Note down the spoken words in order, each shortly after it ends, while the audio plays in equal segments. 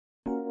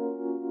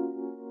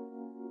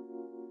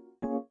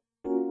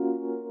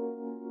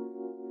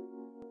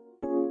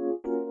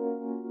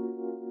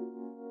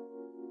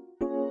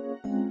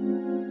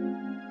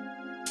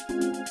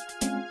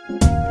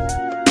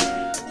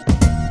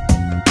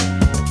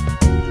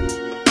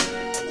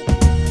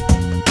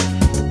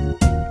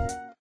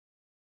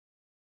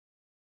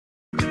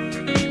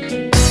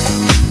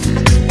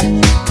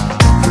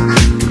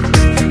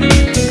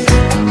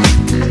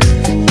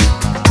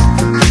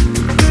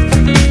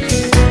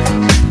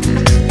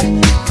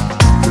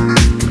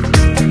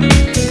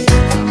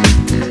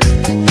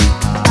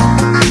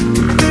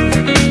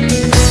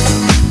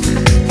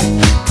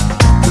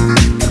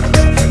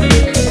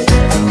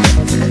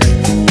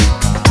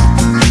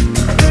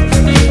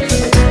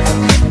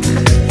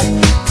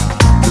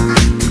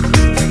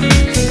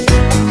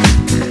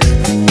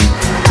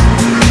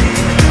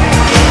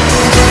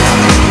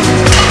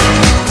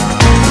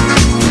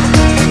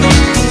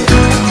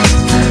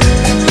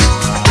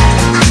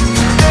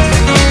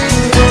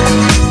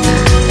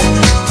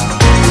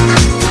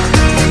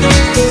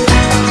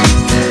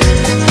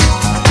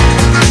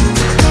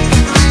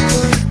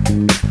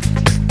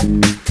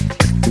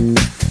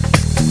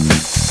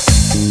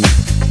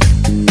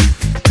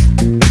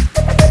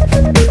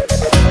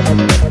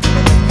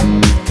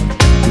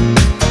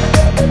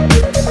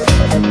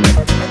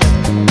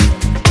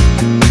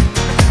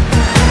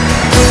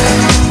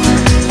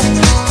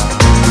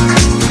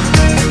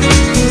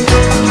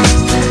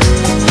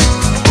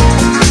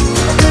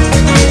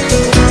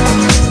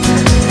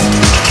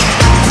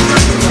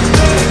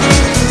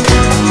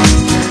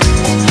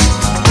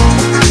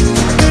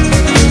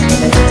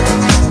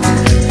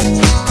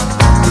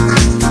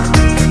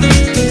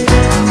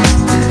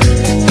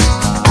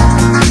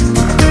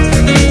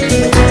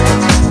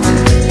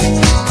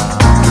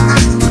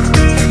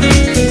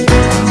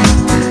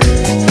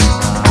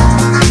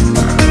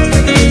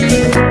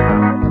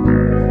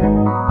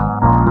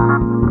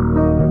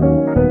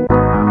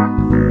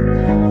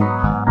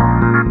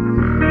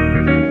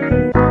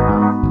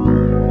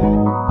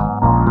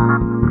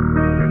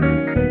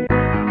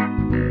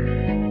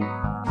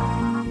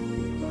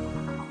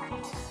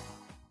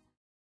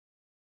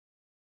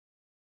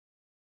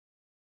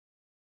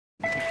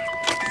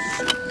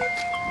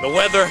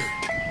weather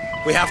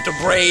we have to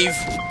brave.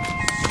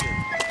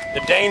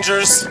 The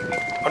dangers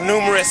are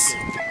numerous.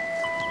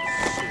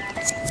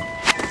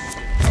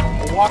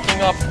 We're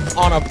walking up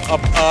on a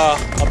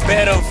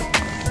bed of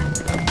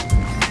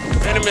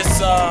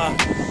venomous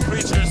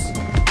creatures.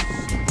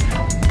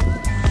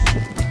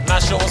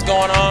 Not sure what's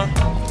going on.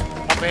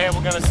 Up ahead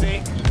we're gonna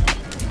see.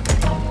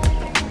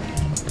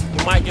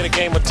 We might get a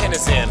game of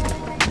tennis in.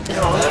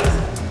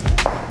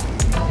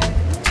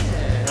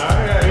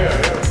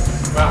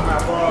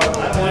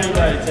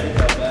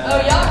 Oh,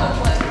 y'all can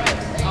play, right?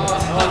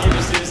 I'll give you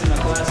this in the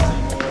class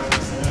anymore.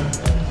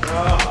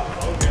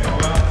 Okay,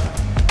 well,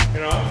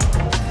 you know.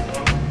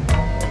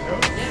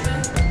 Yeah,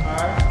 man.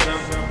 Alright, can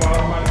I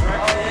borrow my track?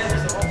 Oh, yeah,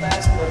 there's a whole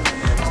basketball in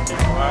there. Just pick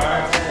one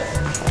up.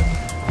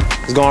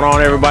 What's going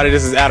on, everybody?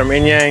 This is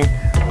Inyang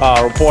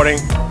reporting.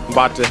 I'm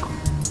about to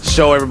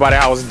show everybody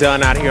how it's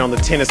done out here on the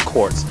tennis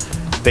courts.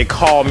 They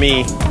call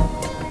me.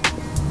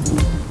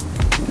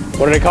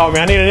 What do they call me?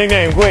 I need a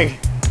nickname, quick.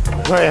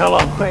 Wait,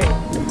 hold on, wait.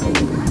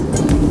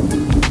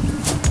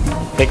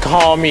 They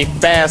call me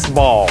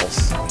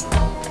fastballs.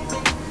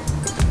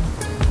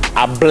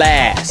 I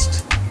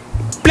blast.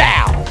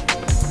 Blow.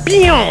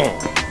 Boom.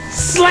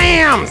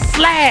 Slam.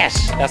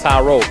 Slash. That's how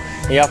I roll.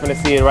 And y'all finna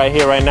see it right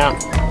here, right now.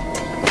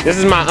 This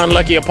is my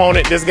unlucky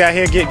opponent. This guy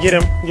here, get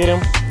him.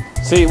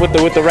 See, with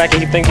the racket,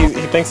 he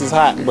thinks he's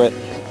hot, but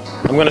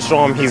I'm gonna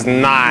show him he's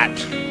not.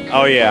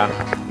 Oh yeah,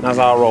 that's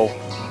how I roll.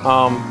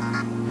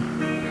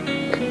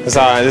 This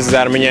is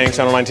Inyang,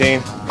 Channel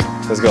 19.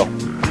 Let's go.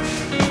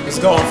 Let's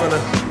go. I'm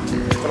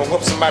gonna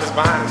whoop somebody's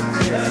behind.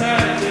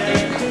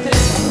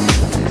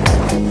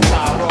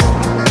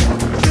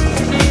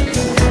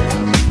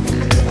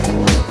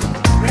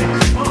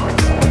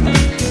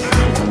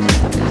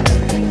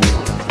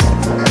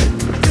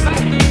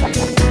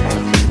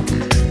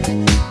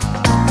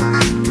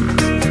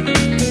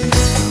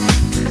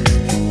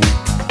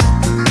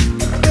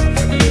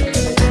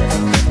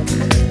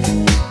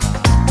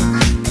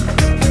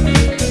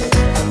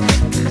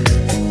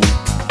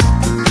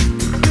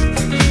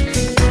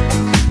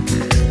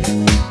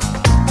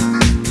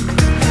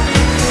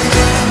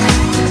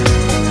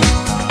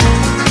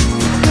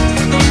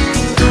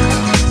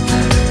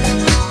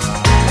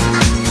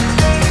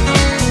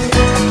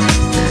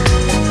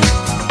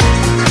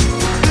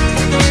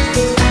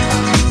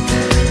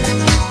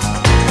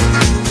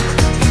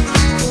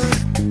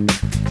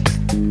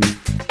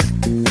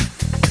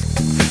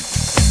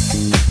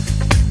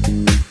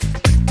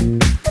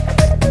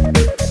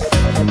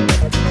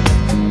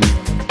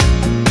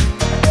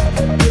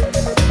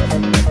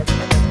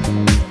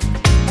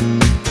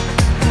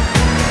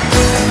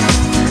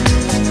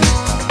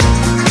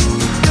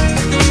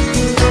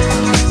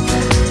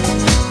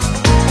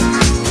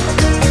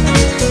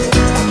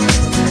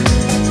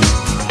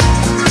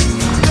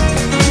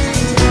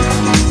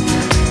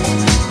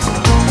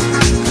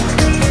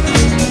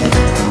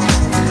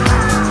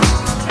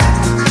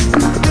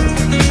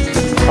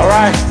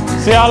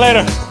 See y'all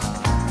later.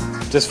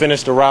 Just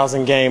finished a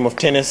rousing game of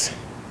tennis,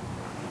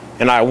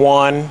 and I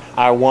won.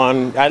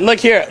 Look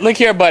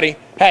here, buddy.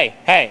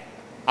 Hey,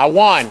 I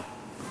won.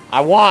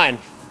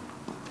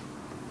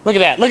 Look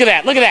at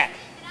that.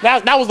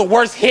 That was the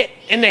worst hit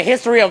in the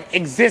history of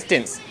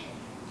existence.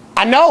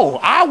 I know.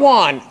 I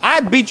won. I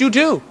beat you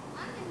too.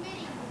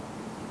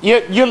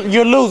 You're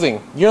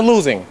losing. You're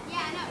losing. Yeah,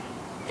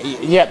 I know.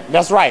 Yeah,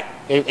 that's right.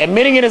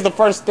 Admitting it is the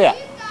first step.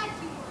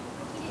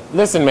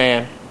 Listen,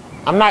 man.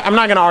 I'm not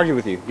gonna argue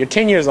with you. You're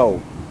 10 years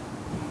old.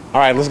 All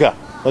right, let's go.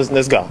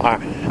 Let's go. All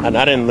right,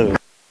 I didn't lose.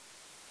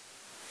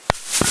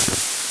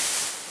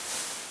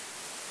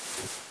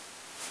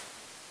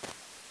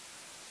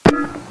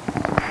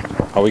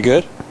 Are we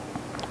good?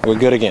 We're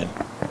good again.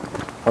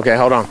 Okay,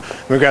 hold on.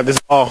 Let me grab this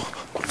ball.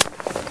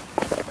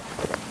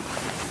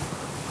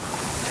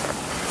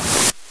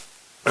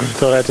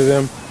 Throw that to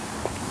them.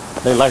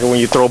 They like it when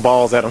you throw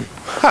balls at them.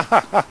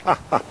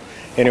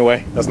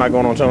 Anyway, that's not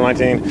going on Channel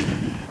 19.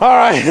 All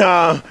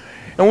right,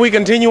 and we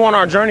continue on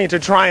our journey to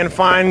try and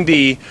find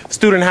the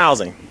student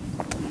housing.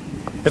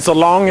 It's a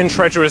long and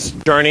treacherous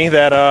journey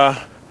that,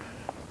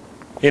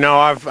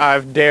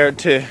 I've dared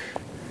to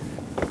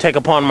take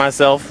upon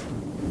myself.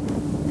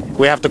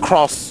 We have to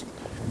cross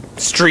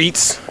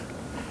streets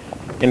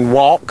and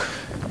walk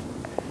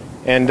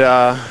and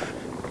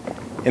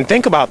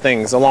think about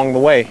things along the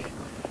way.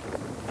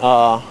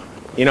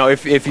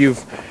 If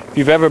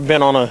you've ever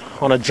been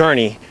on a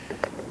journey,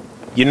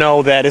 you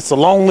know that it's a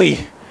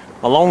lonely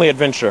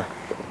adventure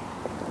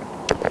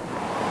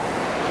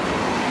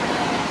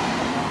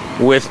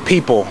with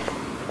people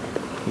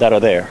that are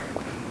there.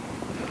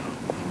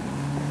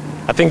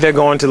 I think they're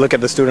going to look at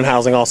the student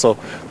housing also.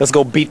 Let's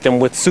go beat them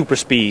with super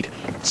speed.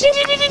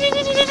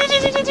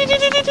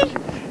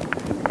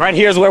 Right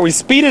here is where we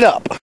speed it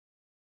up.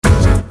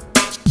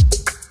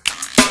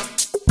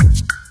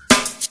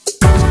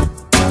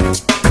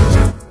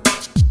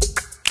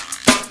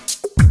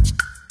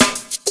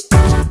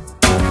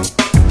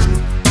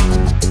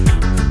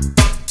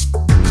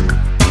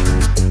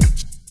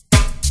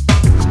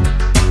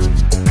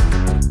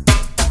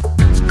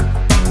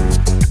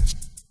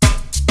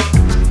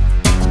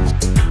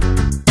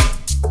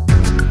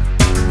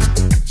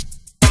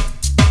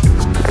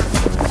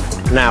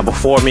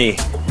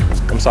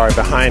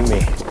 behind me.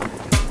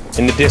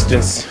 In the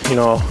distance, you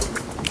know,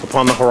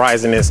 upon the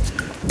horizon is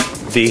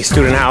the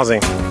student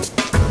housing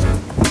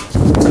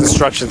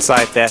construction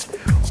site that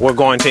we're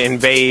going to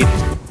invade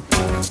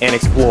and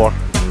explore.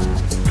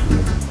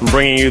 I'm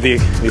bringing you the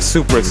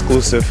super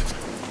exclusive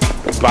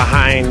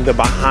behind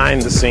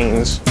the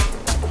scenes.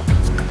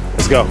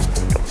 Let's go.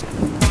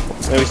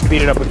 Let me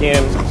speed it up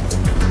again.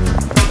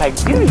 Like,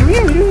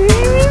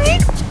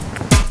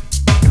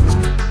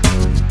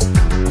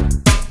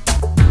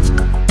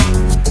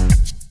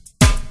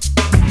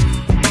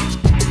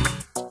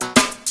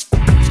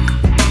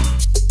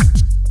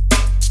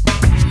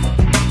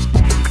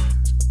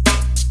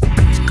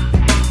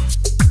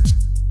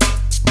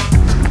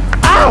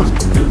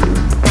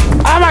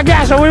 oh my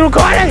gosh, are we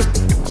recording?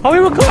 Are we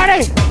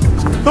recording?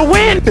 The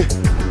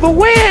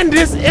wind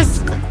is,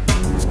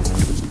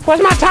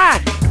 where's my tie?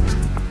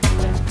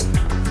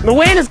 The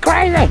wind is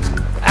crazy.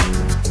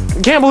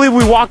 I can't believe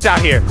we walked out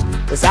here.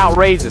 It's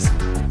outrageous.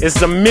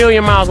 It's a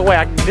million miles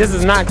away. This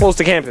is not close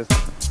to campus.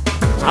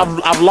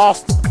 I've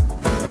lost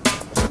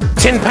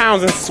 10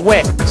 pounds in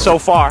sweat so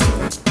far.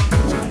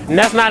 And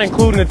that's not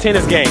including the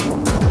tennis game.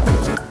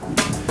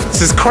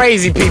 This is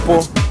crazy,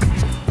 people.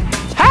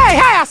 Hey,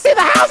 I see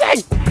the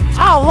housing!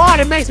 Oh Lord,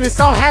 it makes me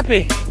so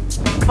happy.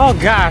 Oh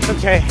gosh,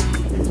 okay.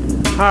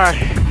 All right,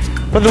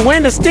 but the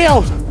wind is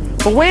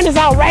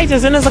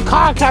outrageous and there's a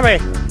car coming.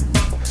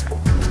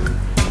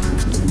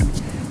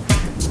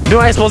 Do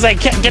I supposed to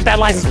get that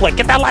license plate?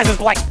 Get that license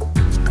plate.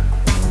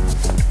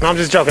 No, I'm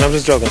just joking.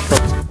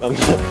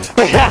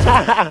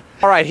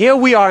 All right, here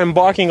we are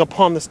embarking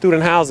upon the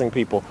student housing,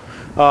 people.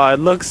 It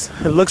looks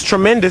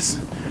tremendous.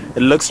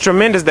 It looks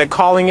tremendous. They're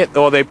calling it,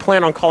 or they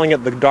plan on calling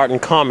it, the Darton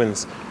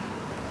Commons.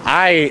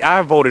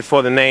 I voted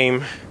for the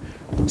name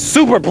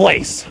Super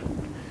Place.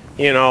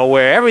 You know,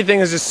 where everything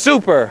is just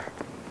super.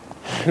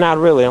 Not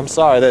really. I'm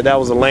sorry that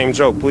was a lame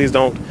joke. Please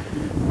don't,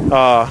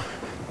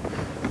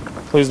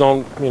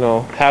 you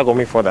know, haggle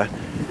me for that.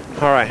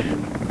 All right.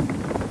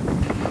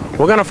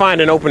 We're gonna find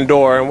an open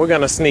door and we're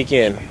gonna sneak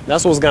in.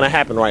 That's what's gonna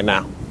happen right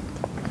now.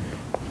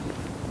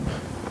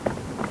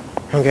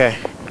 Okay.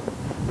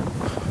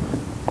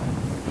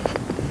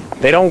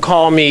 They don't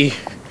call me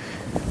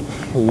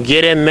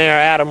get in there,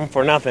 Adam,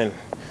 for nothing.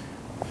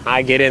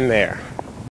 I get in there.